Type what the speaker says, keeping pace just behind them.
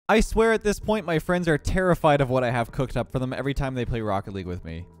I swear at this point, my friends are terrified of what I have cooked up for them every time they play Rocket League with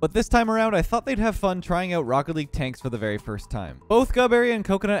me. But this time around, I thought they'd have fun trying out Rocket League tanks for the very first time. Both Gubberry and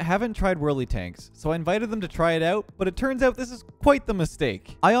Coconut haven't tried Whirly tanks, so I invited them to try it out, but it turns out this is quite the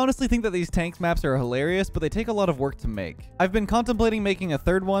mistake. I honestly think that these tanks maps are hilarious, but they take a lot of work to make. I've been contemplating making a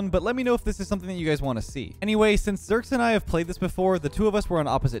third one, but let me know if this is something that you guys want to see. Anyway, since Zerx and I have played this before, the two of us were on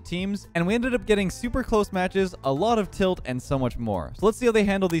opposite teams, and we ended up getting super close matches, a lot of tilt, and so much more. So let's see how they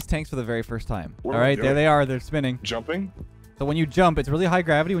handle these tanks for the very first time. All right, there they are. They're spinning. Jumping? So when you jump, it's really high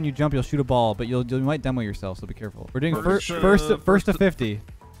gravity. When you jump, you'll shoot a ball, but you might demo yourself, so be careful. We're doing first to 50.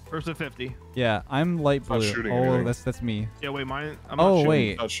 First to 50. Yeah, I'm light blue. Oh, that's me. Yeah, wait, mine. I'm oh, not shooting.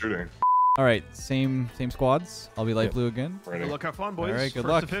 wait. Not shooting. All right, same squads. I'll be light blue again. Good luck, have fun, boys. All right, good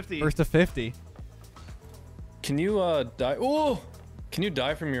First luck. To 50. First to 50. Can you die? Oh, can you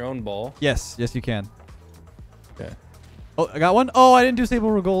die from your own ball? Yes, you can. Okay. Oh, I got one. Oh, I didn't do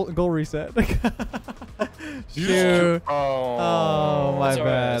stable goal reset. Shoot. Oh, my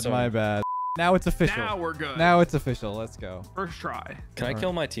bad. My bad. Now it's official. Now we're good. Now it's official. Let's go. First try. Can I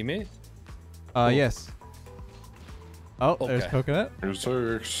kill my teammate? Yes. Oh, Okay. there's Coconut. Here's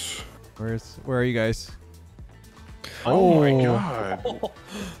Zerx. Where are you guys? Oh my god.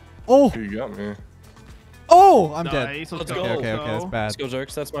 Oh. You got me. Oh, I'm dead. Nice, Let's go. go. Okay, that's bad. Let's go,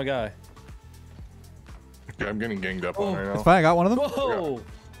 Zerx. That's my guy. Okay, I'm getting ganged up on right now. It's fine. I got one of them. Whoa.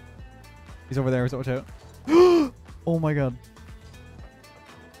 He's over there. Watch out. Oh my god.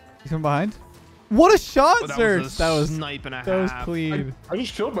 He's coming behind. What a shot, Oh, Zerx. that was a snipe and a that was half. clean. I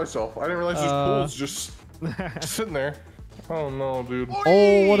just killed myself. I didn't realize there's pools just sitting there. Oh no, dude.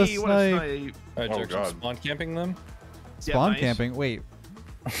 Oh, what a Oy, snipe. All right, Oh, Zerx, I'm God. spawn camping them. Spawn nice. camping. Wait.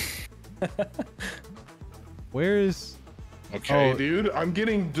 Where is... Okay, Oh. dude. I'm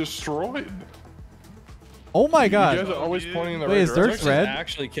getting destroyed. Oh my god. You guys are always pointing in the Wait, right is Zerx direction. red?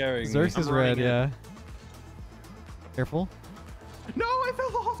 Actually carrying. Zerx me. is I'm red, running it. yeah. Careful. No, I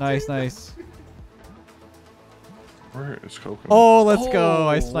fell off. Nice, dude. nice. Where is Coconut? Oh, let's go. Oh,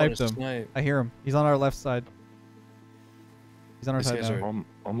 I what sniped a him. snipe. I hear him. He's on our left side. He's on our These side guys now. are-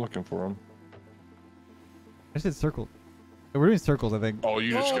 I'm looking for him. I just did circle. We're doing circles, I think. Oh,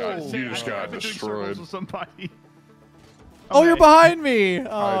 you just Oh, got I've been doing destroyed. circles with somebody. Oh, you're Okay. behind me. Oh,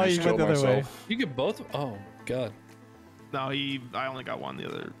 I you just went killed the other way. myself. You get both. Oh god. No, I only got one. The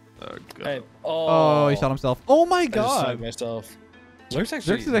other. Hey. Oh, he shot himself. Oh my I just sniped god. myself. Zerx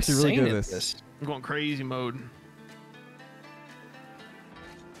Zerx is actually really insane good at at this. I'm going crazy mode.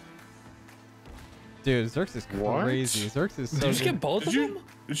 Dude, Zerx is What? crazy. Zerx is so Did you just good. get both of them?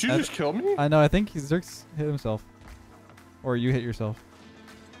 Did you That's- just kill me? I know. I think Zerx hit himself. Or you hit yourself.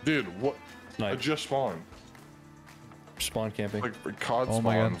 Dude, what? I Snipe. just spawned. Spawn camping. Like for COD Oh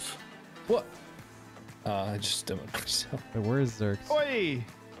my God. spawns. What? I just demoed myself. Wait, where is Zerx? Oi!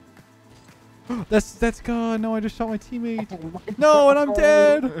 That's gone. No, I just shot my teammate. No, and I'm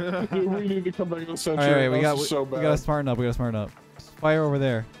dead. Dude, we need to come back to the All center. right, we This got is so bad. we gotta smarten up. We gotta smarten up. Just fire over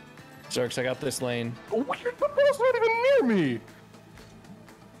there. Zerx, I got this lane. Oh, the ball's not even near me.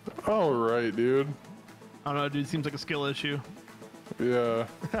 All right, dude. I don't know, dude. Seems like a skill issue. Yeah.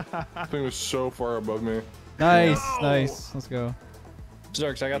 This thing was so far above me. Nice, No. nice. Let's go.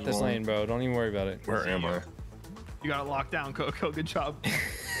 Zerx, I got this One. lane, bro. Don't even worry about it. Where am I? You got it locked down, Coco. Good job.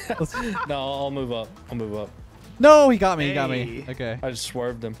 Let's... No, I'll move up. I'll move up. No, he got me. He got me. Hey. Okay. I just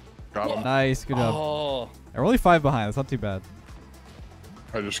swerved him. Got him. Nice. Good job. Oh. We're only 5 behind. That's not too bad.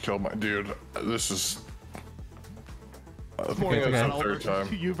 I just killed my dude. This is. It's more Okay, of a okay. battle Third versus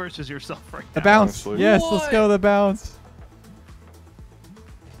time. you versus yourself right The now. bounce. honestly. Yes, let's What? go. The bounce.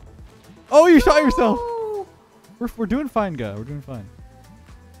 Oh, you shot yourself. We're doing fine, guy. We're doing fine.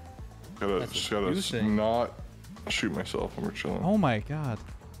 That's Just gotta abusing. not shoot myself when we're chilling. Oh my god.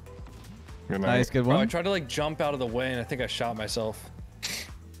 Good night. Nice, good Bro, I one. tried to like jump out of the way and I think I shot myself.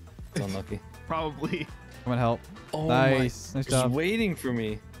 It's unlucky. Probably. Come and help. Oh Nice. my. Nice He's job. waiting for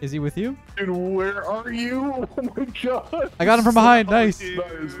me. Is he with you? Dude, where are you? Oh my god. I got him from behind. Nice. dude.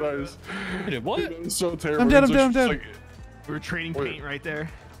 Nice, nice. Dude, what? Dude, that was so terrible. I'm dead, It's I'm dead, I'm just dead. We were trading Wait. paint right there.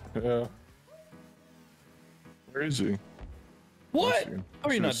 Yeah. Where is he? What? I see. How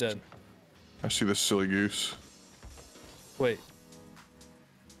are you I not see this- dead? I see this silly goose. Wait.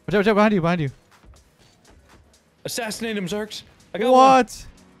 Watch out, behind you, behind you. Assassinate him, Zerx. I got one.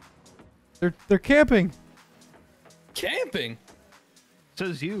 What? They're camping. Camping?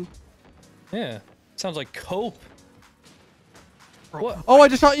 Says you. Yeah. Sounds like cope. What? Oh, I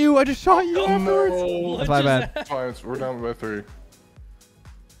just shot you. I just shot you. afterwards. No. That's my bad. It's fine. We're down by 3.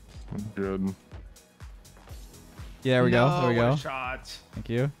 Good. Yeah, there we go. There we No, what go. a shot. Thank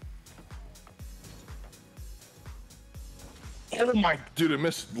you. Oh my, dude, it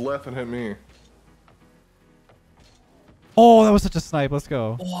missed Leth and hit me. Oh, that was such a snipe. Let's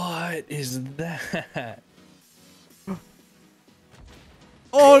go. What is that?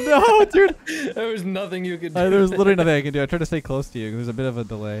 Oh no, dude. There was nothing you could do. There was literally nothing I can do. I tried to stay close to you. There's a bit of a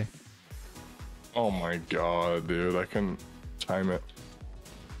delay. Oh my god, dude, I can time it.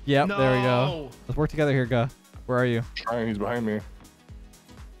 Yep, No. there we go. Let's work together here, Guh. Where are you? Trying, he's behind me.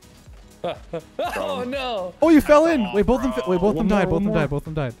 Oh no! Oh, you fell in. Wait, both of them. bro. Wait, both of them One more, died. Both of one them more. died. Both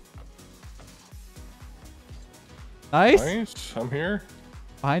of them died. Nice. Nice, I'm here.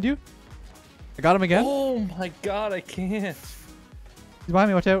 Behind you. I got him again. Oh my god, I can't. He's behind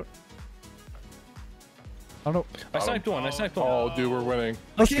me. Watch out. Oh no. I sniped one. I sniped one. Oh, dude, we're winning.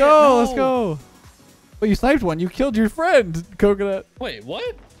 Let's can't, go. Let's no. go. Wait, you sniped one. You killed your friend, Coconut. Wait,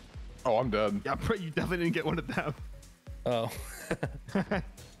 what? Oh, I'm dead. Yeah, bro, you definitely didn't get one of them. Oh.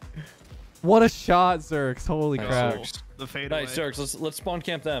 What a shot, Zerx. Holy Nice, crap. Zerx. The fade Nice, Zerx. Let's spawn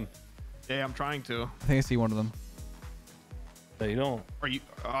camp them. Yeah, I'm trying to. I think I see one of them. No, you don't. Are you?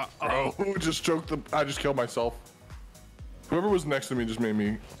 Bro, who just choked the? I just killed myself. Whoever was next to me just made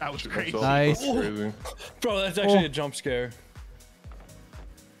me. That was shoot crazy. myself. Nice. That's crazy. Bro, that's actually Oh. a jump scare.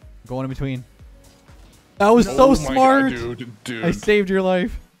 Going in between. That was Oh so my smart. God, dude. I saved your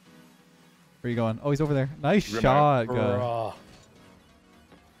life. Where are you going? Oh, he's over there. Nice Good shot, Guh. Bruh.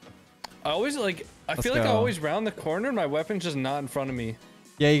 I always like. I Let's feel like I go. always round the corner and my weapon's just not in front of me.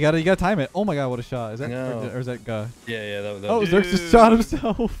 Yeah, you gotta time it. Oh my god, what a shot. Is that No. or is that Guh? Yeah, that Oh, was. Zerx just shot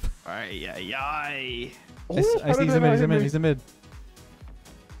himself. Ay, ay, ay. I see he's in mid, he's in mid, he's in mid.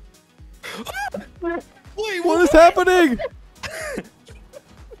 Wait, What is happening?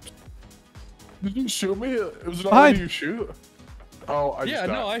 Did you shoot me? It was not Behind. letting you shoot. Oh, I just Yeah,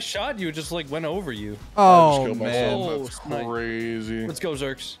 died. no, I shot you. It just like went over you. I just Oh killed man. myself. Oh, That's snipe. crazy. Let's go,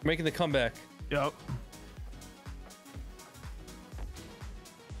 Zerx. Making the comeback. Yep.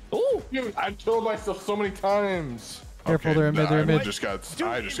 Oh, Dude, I killed myself so many times. Careful, they're in mid, they're in I mid. just got, Dude,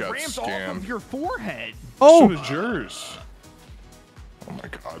 I just it got ramps off of scammed. your forehead. So Oh, did yours. Oh my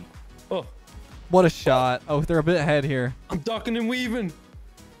god. oh, what a shot. Oh, they're a bit ahead here. I'm ducking and weaving.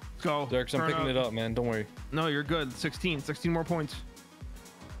 Let's go. Zerx, I'm Turn picking it up, man. Don't worry. No, you're good. 16 more points.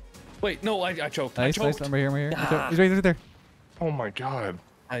 Wait, no, I choked. I Nice, choked. nice. I'm right here, I'm right here. Watch out. He's right there. Oh my god.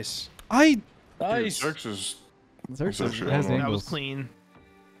 Nice. Dude, Nice. Zerx is. Zerx so has shit. the That was angles. clean.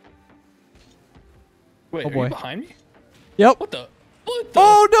 Wait, Oh, are boy. you behind me? Yep. What the? What the?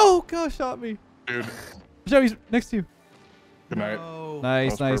 Oh no! Gosh, shot me. Dude. Watch out, he's next to you. Good night. No.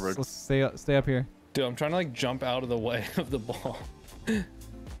 Nice, That's nice. perfect. Let's stay up here. Dude, I'm trying to like jump out of the way of the ball.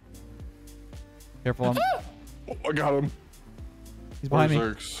 Careful, Oh, I got him. he's behind me.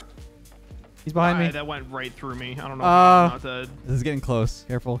 Where's Zerx? He's behind me. That went right through me. I don't know. How I'm not dead. This is getting close.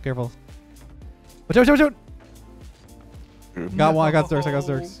 Careful, careful. Watch out, watch out, watch out. Dude. Got one. I got Zerx. I got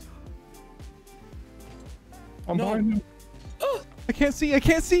Zerx. I'm behind him. I can't see. I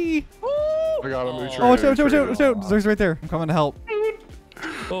can't see. I got him. Oh, watch out, watch out, watch out, watch out. Zerx right there. I'm coming to help.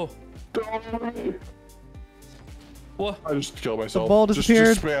 Oh, what? I just killed myself. ball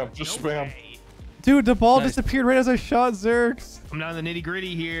disappeared. Just spam. Just spam. Way. Dude, the ball Nice. disappeared right as I shot Zerx. I'm down to the nitty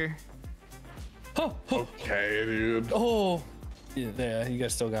gritty here. Oh, oh, Okay, dude. oh. Yeah, you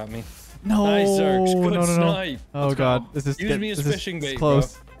guys still got me. No. Nice, Zerx. Good no, no, no. snipe. Oh Let's go. god, this is Use me as this is fishing bait,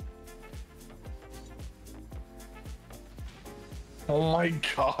 close. Oh my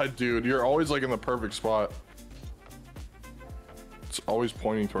god, dude. You're always like in the perfect spot. It's always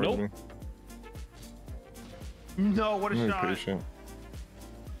pointing towards Nope. me. No, what a I'm shot. impatient.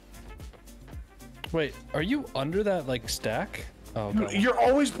 Wait, are you under that like stack? Oh, Dude, God. you're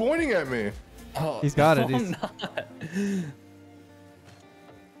always pointing at me. Oh, He's got it, no, he's- I'm not.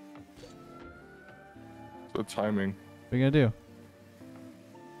 The timing. What are you gonna do?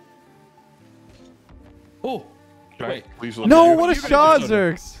 Oh, Can wait. I please look No, at what a you? shot, do?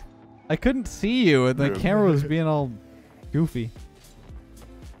 Zerx! I couldn't see you, and the Dude. camera was being all goofy.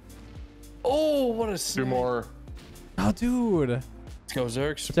 Oh, what a Two snipe. more. Oh, dude! Let's go,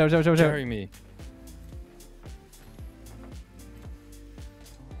 Zerx. Watch out, watch out, watch out, watch out. Carry me.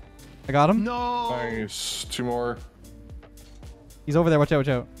 I got him. No. Nice. Two more. He's over there. Watch out, watch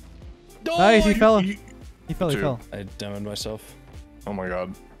out. No, Nice, he fell. You- He fell. He Dude. fell. I demoed myself. Oh my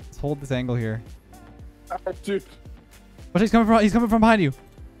god. Let's hold this angle here. Dude. Watch, he's coming from. He's coming from behind you.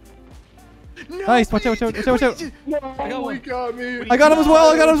 No, Nice, watch out, watch out, watch out, watch out. No, got one. he got me. I got him as well.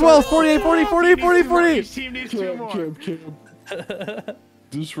 I got him as well. 48, 40, 40, 40, 40. Each team needs two more. Camp.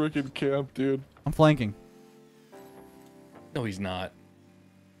 This freaking camp, dude. I'm flanking. No, he's not.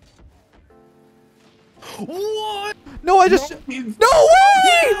 What? No, I just. No way!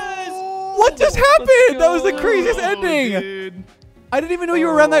 Yes! What just Let's happened? That was the go. craziest Oh, ending. dude. I didn't even know you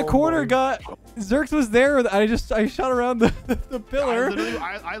were around that Oh corner, my God. Zerx was there. I shot around the pillar.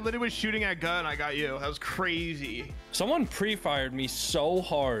 I literally was shooting at Gut and I got you. That was crazy. Someone pre-fired me so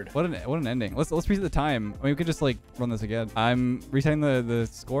hard. What an ending. Let's reset the time. I mean, we could just like run this again. I'm resetting the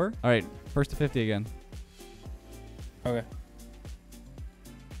score. All right, first to 50 again. Okay.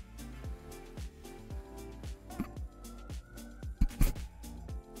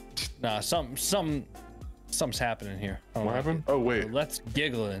 Nah, something's happening here. I don't What like happened? it. Oh wait, Let's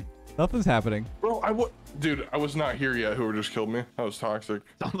giggling. Nothing's happening. bro. Dude, I was not here yet. Whoever just killed me. That was toxic.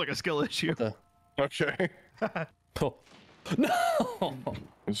 Sounds like a skill issue. Okay. Oh. No. What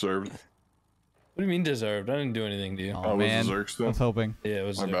Deserved. do you mean deserved? I didn't do anything to you. Oh, man. Was it Zerx I then? was hoping. Yeah, it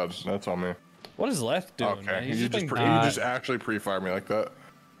was. My bad. That's on me. What is Leth doing? Okay. Man? He's You just just, playing you God. just actually pre-fired me like that.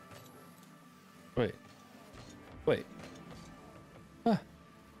 Wait. Wait.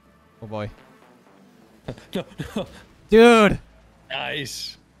 Oh boy. No, no. Dude,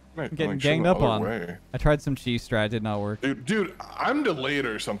 Nice. I'm getting ganged up on. Way. I tried some cheese strat. Did not work. Dude, I'm delayed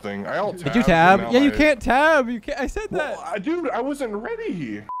or something. I all Did you tab? Yeah, you can't tab. You can't. I said that. Well, dude, I wasn't ready.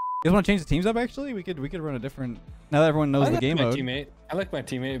 You guys want to change the teams up? Actually, we could run a different. Now that everyone knows I the like game my mode. teammate. I like my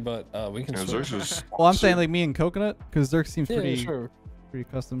teammate, but we can Yeah, switch. Zerx is Well, I'm saying like me and Coconut, because Zerx seems Yeah, pretty sure.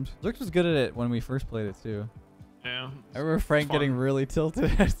 accustomed. Zerx was good at it when we first played it too. Yeah. I remember Frank fun. getting really tilted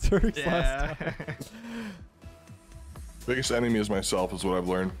at Zerx last Yeah. time. biggest enemy is myself, is what I've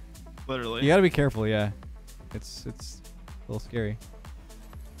learned. Literally. You gotta be careful, yeah. It's a little scary.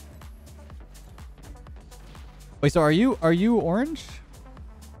 Wait, so are you orange?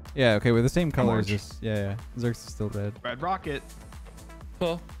 Yeah, okay, we're the same color as orange. this. Yeah. Zerx is still red. Red Rocket.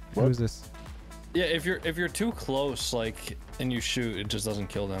 Huh? What? Who's this? Yeah, if you're too close, like, and you shoot, it just doesn't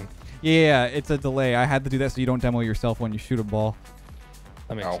kill them. Yeah, it's a delay. I had to do that so you don't demo yourself when you shoot a ball.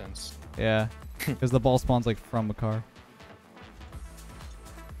 That makes Ow. sense. Yeah, because the ball spawns like from a car.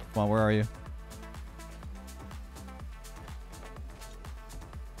 Come on, where are you?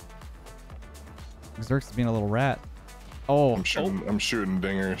 Zerx is being a little rat. Oh, I'm shooting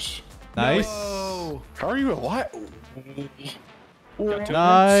dingers. nice. Oh. How are you alive?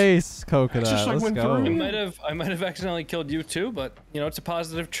 Nice, Coconut. Just, like, Let's went go. through. I might have accidentally killed you too, but you know it's a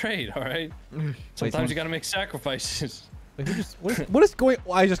positive trait, all right. Sometimes someone- you gotta make sacrifices. Wait, what is going?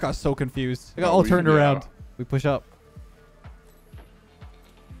 Oh, I just got so confused. I got No, all we- turned yeah. around. We push up.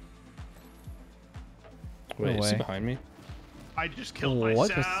 Wait, is he way. behind me? I just killed What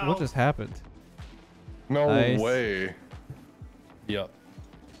myself. what just happened? No Nice. way. Yup.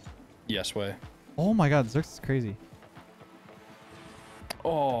 Yes way. Oh my God, Zerx is crazy.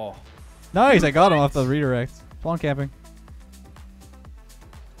 Oh. Nice, I got him off the redirect. Spawn camping.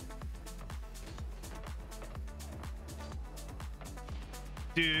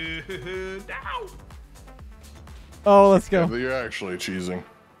 Dude. Ow. Oh, let's go. Yeah, you're actually cheesing.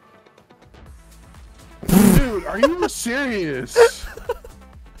 Dude, are you serious?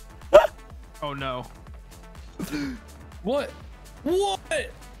 Oh no. What? What?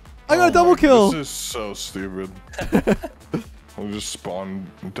 I got a double kill. This is so stupid. I just spawned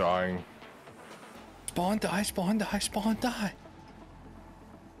dying. Spawn die, spawn die, spawn die.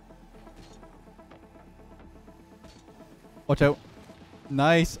 Watch out.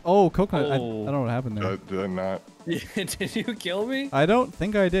 Nice. Oh, Coconut. I Oh. don't know what happened there. Did I not? Did you kill me? I don't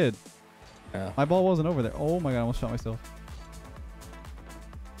think I did. Yeah. My ball wasn't over there. Oh my God, I almost shot myself.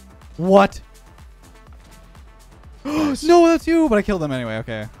 What? No, that's you. But I killed him anyway.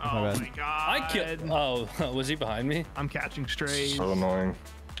 Okay. That's Oh my my god. I killed. Oh, was he behind me? I'm catching strays. So annoying.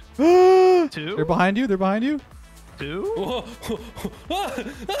 bad. Two? They're behind you. They're behind you. Two?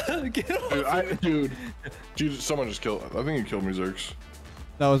 Whoa. Get off. Dude, someone just killed. I think you killed me, Zerx.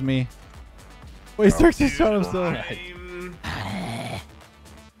 That was me. Wait, Zerx just shot himself. I'm-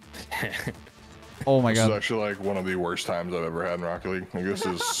 Oh my This is God. actually like one of the worst times I've ever had in Rocket League. Like, this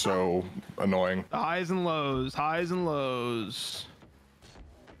is so annoying. The highs and lows. Highs and lows.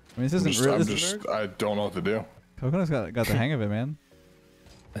 I mean, this isn't real. I don't know what to do. Coconut's got the hang of it, man.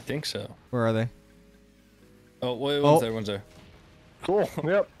 I think so. Where are they? Oh, wait, Oh. one's there, one's there. Cool.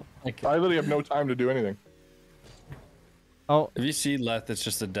 Yep. Like, I literally have no time to do anything. Oh if you see Leth, it's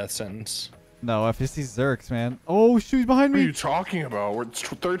just a death sentence. no, if it's these Zerx, man. Oh shoot, he's behind What are me. you talking about? We're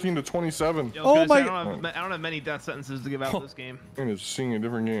 13 to 27. Yo, Oh guys, my- I don't have many death sentences to give out this game. I'm just seeing a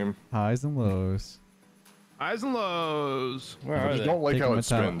different game. Highs and lows. Highs and lows. Where I are just they? don't like Taking how my it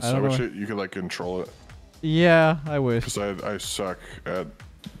time. spins. I I don't wish know. you could like control it. Yeah, I wish. Because I suck at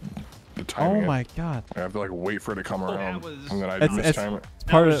the Oh timing. my God. I have to like wait for it to come around, was- and then I It's- mistime it. It's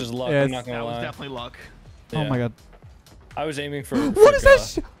part was of just luck, yeah, I'm it's- not gonna That was lie. definitely luck. Oh my Yeah. God. I was aiming for. What is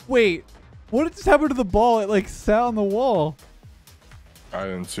that? Wait, what just happened to the ball? It like sat on the wall. I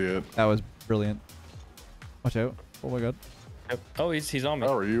didn't see it. That was brilliant. Watch out. Oh my god. Yep. Oh, he's on me.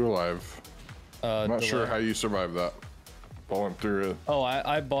 How are you alive? I'm not sure how you survived that. Falling through it. Oh,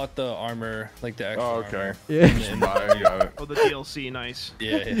 I bought the armor, like the extra. Oh, okay. Armor. Yeah. I got it. Oh, the DLC, nice.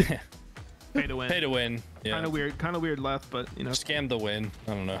 Yeah. Pay to win. Pay to win. Yeah. Kind of weird left, but you know. Scam the win.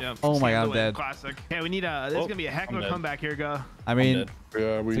 I don't know. Yeah. Oh my scam god, to I'm win. dead. Classic. Yeah, we need a. There's gonna be a heck of I'm a dead. comeback here, go. I mean,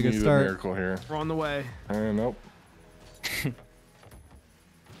 Yeah, we It's a good need a start. miracle here. We're on the way. Nope.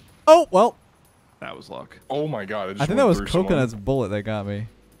 oh well. That was luck. Oh my god! I I think that was Coconut's bullet that got me.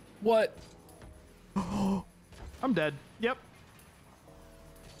 What? I'm dead. Yep.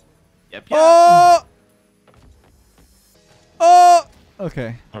 Yep. Oh. Oh.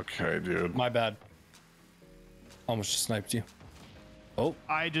 Okay. Okay, dude. My bad. Almost just sniped you. Oh.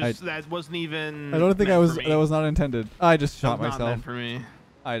 That wasn't even. I don't think meant for me. that was not intended. I just That shot was not myself. meant for me.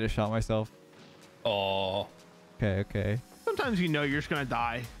 I just shot myself. Oh. Okay. Sometimes you know you're just gonna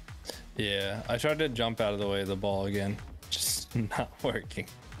die. Yeah. I tried to jump out of the way of the ball again. Just not working.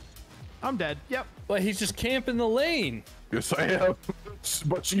 I'm dead. Yep. But he's just camping the lane. Yes, I am. It's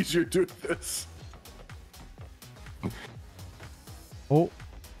much easier doing this. Oh.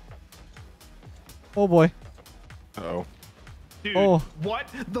 Oh boy. Oh. Dude. Oh. What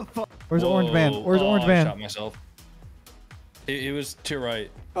the fuck? Where's Orange Man? Whoa. Where's Orange I Man? shot myself. It was to your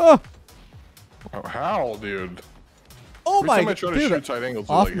right. Oh. How, dude? Oh Every my time I god. try to Dude, shoot tight angles,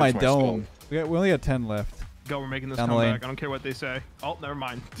 it, off like, my hits dome. skull. We only got 10 left. Go, we're making this Down the lane. comeback. I don't care what they say. Oh, never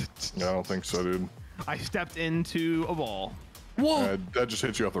mind. Yeah, I don't think so, dude. I stepped into a ball. Whoa. That just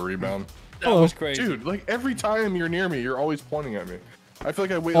hit you off the rebound. That Hello. was crazy. Dude, like every time you're near me, you're always pointing at me. I feel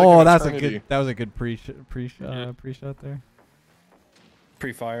like I wait. Oh, like, that's a eternity. good. That was a good pre-shot there.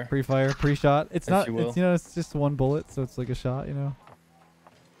 Pre-fire. Pre-fire, pre-shot. It's If not. you will. It's it's just one bullet, so it's like a shot.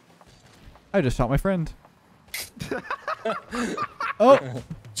 I just shot my friend. Oh,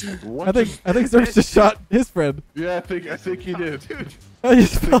 What I think Zerx just shot his friend. Yeah, I think he did. Dude, I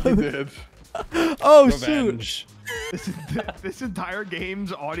just I think fell. he did. Oh shoot! Revenge. this entire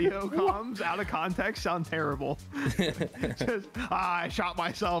game's audio comms out of context sound terrible. Says, I shot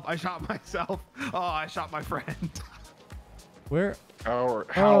myself. I shot myself. Oh, I shot my friend. Where? How,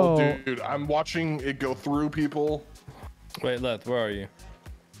 Oh. dude? I'm watching it go through people. Wait, Leth, where are you?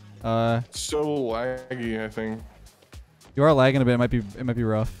 So laggy, I think. You are lagging a bit. It might be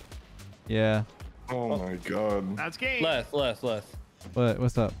rough. Yeah. Oh my god. That's game. Leth.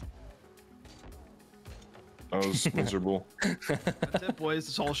 What's up? That was miserable. That's it, boys.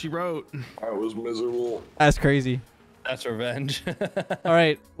 That's all she wrote. I was miserable. That's crazy. That's revenge. All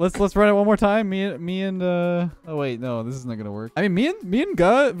right, let's run it one more time. Me and oh wait, no, this isn't gonna work. I mean, me and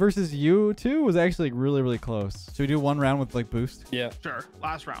Guh versus you two was actually really close. Should we do one round with like boost? Yeah. Sure.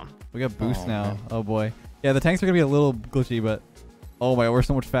 Last round. We got boost Oh, now. man. Oh boy. Yeah, the tanks are gonna be a little glitchy, but oh my, we're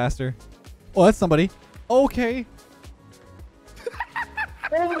so much faster. Oh, that's somebody. Okay.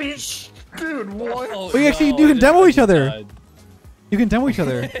 Holy dude, what? Oh, Wait, actually, you I can just demo each fucking other. died. You can demo each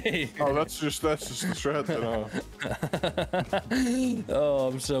other. Hey. Oh, that's just the strat then, Oh,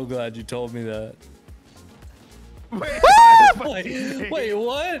 I'm so glad you told me that. Wait,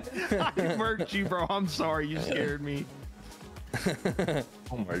 what? I murked you, bro. I'm sorry. You scared me.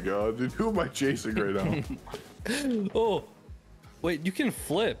 Oh my god, dude, who am I chasing right now? Oh, wait, you can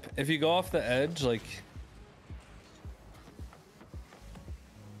flip if you go off the edge, like.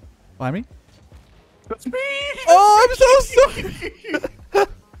 Behind me? That's me! Oh, I'm so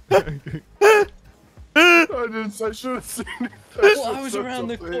sorry. I should have seen it. Oh, I was around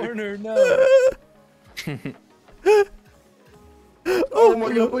the corner. No. Oh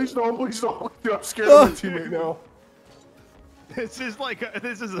my god, please don't, please don't. Dude, I'm scared of my teammate now. This is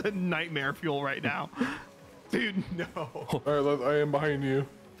this is a nightmare fuel right now. Dude, no. Alright, I am behind you.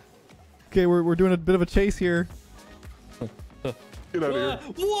 Okay, we're doing a bit of a chase here. Get out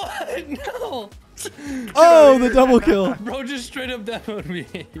of here. What? No. Oh, the double kill. Bro just straight up demoed me.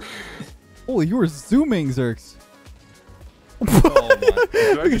 Holy, you were zooming, Zerx. Oh my.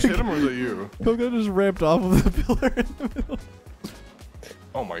 Did I just hit him or was it you? Coco just ramped off of the pillar in the middle.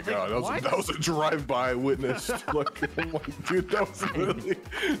 Oh my god, what? that was a drive-by witness. Like, oh my dude, that was really.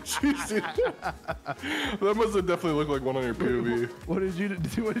 Jesus. That must have definitely looked like one on your POV. What did you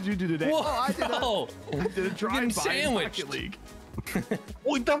do? What did you do today? Whoa, Oh, I did no. I did a drive-by in sandwiched. Rocket League.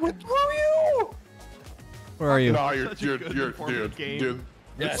 Wait, that went through you! Where are you? No, you're, Such a you're, good you're, informative game. dude.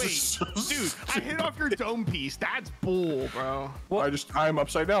 Yes. This is so Dude, I hit off your dome piece. That's bull, bro. I'm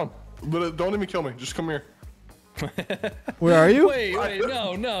upside down. But don't even kill me. Just come here. Where are you? Wait,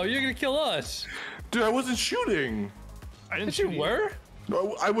 no, you're gonna kill us. Dude, I wasn't shooting. I didn't Yes, you shoot were?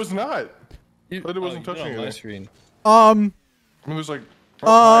 No, I was not. You, But it wasn't you're touching on my anything. screen. Um, I mean, there's like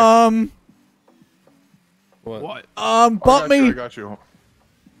What? Bump me. I got you.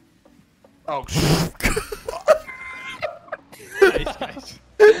 Oh shit. Nice.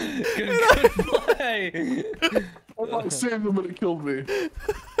 Good play. I saved him, but it killed me.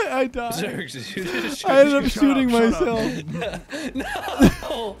 I died. Zergs, you just I ended up Shut shooting up, shut up. myself.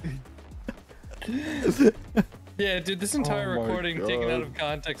 No. Yeah, dude, this entire Oh my recording taken out God. of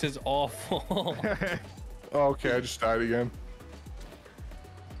context is awful. Oh, okay, I just died again.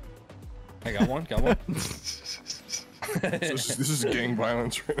 I got one. This is gang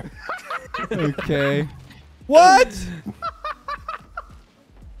violence right now. Okay. What?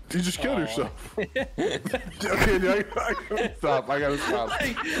 You just killed yourself. Okay, I gotta stop. I gotta stop.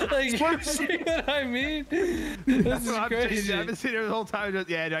 Like you see what I mean? This That's is what I'm crazy. saying. I've been sitting here the whole time. Just,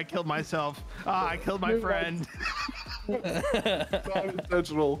 yeah, I killed myself. I killed my friend. Not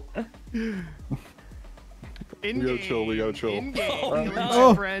intentional. In We gotta chill, we gotta chill. In game. Oh, Killing no.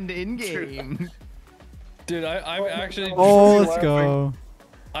 my friend in game. Dude, I've actually. Oh, let's go.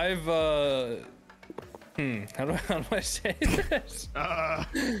 I've how do I say this? A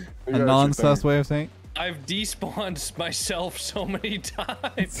non-sus way of saying. I've despawned myself so many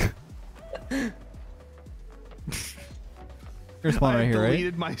times. You're spawn right I here, right?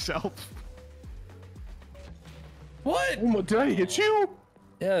 deleted myself. What? Oh, my- did I hit you?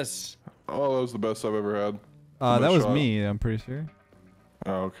 Yes. Oh, that was the best I've ever had. That Best was shot. me. I'm pretty sure.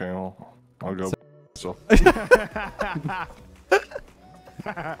 Oh, okay, well, I'll go. So.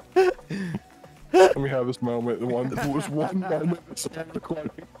 Let me have this moment. The one that was one moment. It's on recording.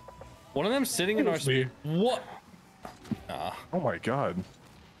 One of them sitting in our. Me. What? Oh my god.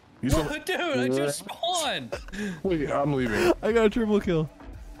 He's on. What, dude? I just spawned. Wait, I'm leaving. I got a triple kill.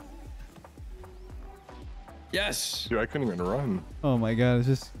 Yes. Dude, I couldn't even run. Oh my god,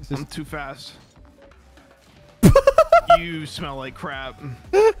 it's I'm just. too fast. You smell like crap.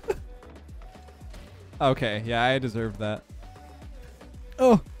 Okay, yeah, I deserved that.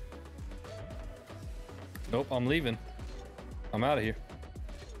 Oh. Nope. I'm leaving. I'm out of here.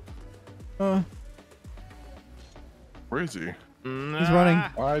 Where is he? He's running.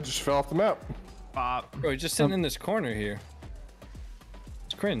 I just fell off the map. Pop. Bro, he's just sitting in this corner here.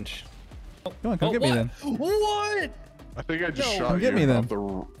 It's cringe. Come on, come get me then. What? I think I just No. shot Come get you me then.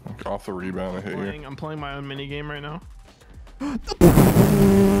 off the rebound. I hit you. I'm playing my own mini game right now.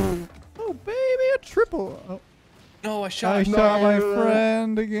 Oh baby, a triple. Oh, No, I shot. I shot my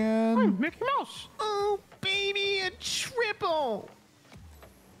friend again. Mickey Mouse. Oh, baby, a triple.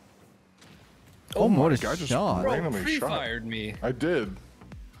 Oh, what a God, just shot. Bro, randomly shot. pre-fired me. I did.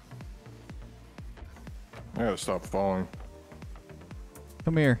 I gotta stop falling.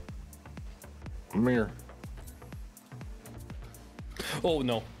 Come here. I'm here. Oh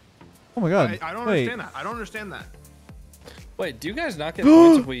no. Oh my god. I don't Wait. understand that. I don't understand that. Wait, do you guys not get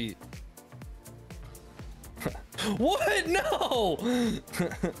points if we? What? No.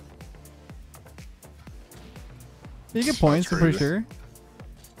 You get points, I'm pretty crazy. sure.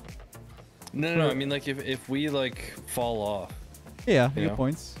 No. I mean, like, if we like fall off. Yeah, you Yeah. get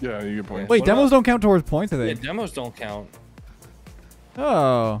points. Yeah, you get points. Wait, What demos about- don't count towards points, I Yeah, think. demos don't count.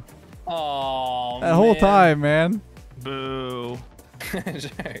 Oh, Oh. that whole time, man. Boo.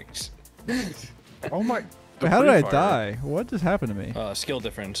 Thanks. Oh my. Wait, how did I Free Fire. die? What just happened to me? Skill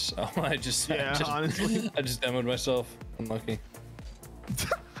difference. Oh, I just Honestly. I just demoed myself. Unlucky.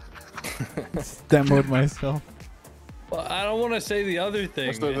 Demoed myself. Well, I don't want to say the other thing.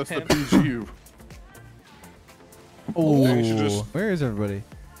 That's the man. PGU. Oh, you should just- where is everybody?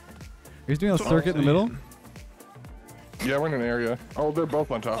 He's doing a So- circuit in the middle. Yeah, we're in an area. Oh, they're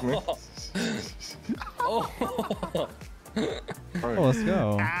both on top of me. Oh. All right. Oh, let's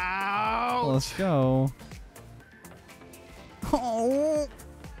go. Ow. Let's go. Oh.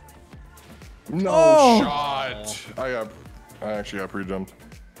 No Oh. shot. I actually got pre-jumped.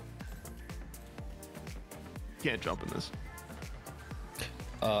 Can't jump in this.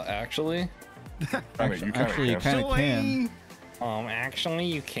 Actually, Actually, you kind of Actually, can. actually,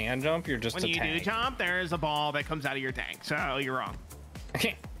 you can jump. You're just when a you do tank. jump, there is a ball that comes out of your tank. So you're wrong.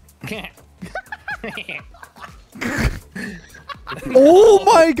 Oh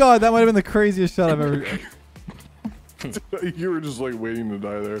my god, that might have been the craziest shot I've ever. You were just like waiting to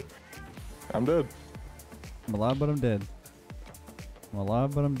die there. I'm dead. I'm alive, but I'm dead. I'm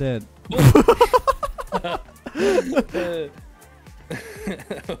alive, but I'm dead.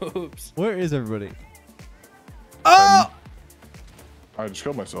 Oops. Where is everybody? I just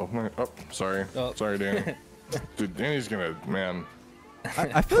killed myself. Oh, sorry. Oh. Sorry, Danny. Dude, Danny's gonna, man.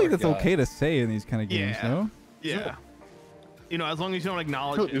 I feel like that's Forgot. okay to say in these kind of games, Yeah. no? Yeah. You know, as long as you don't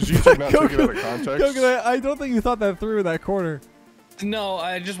acknowledge Is it. YouTube not taking it out of context? Coconut, I don't think you thought that through in that corner. No,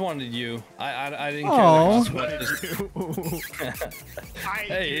 I just wanted you. I didn't Aw. care.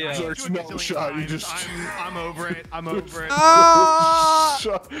 Hey, yeah. There's no shot. You just. I'm over it. I'm over it. Ah!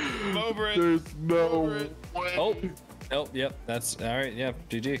 Shot. I'm over it. There's no way. Oh, oh, yep. That's all right. Yeah,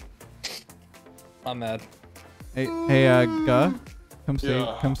 GG. I'm mad. Hey, Guh,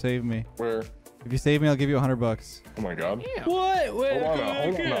 come save me. Where? If you save me, I'll give you $100. Oh my god. What? Wait, Hold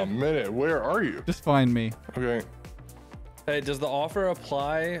on a minute. Where are you? Just find me. Okay. Hey, does the offer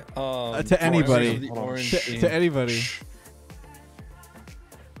apply to anybody? the orange To team? anybody.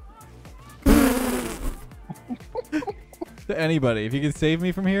 To anybody. If you can save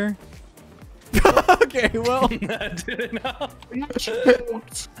me from here. Okay, well.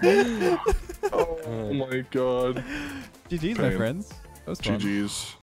 Oh my god. GG's, my Okay. friends. That was fun. GG's.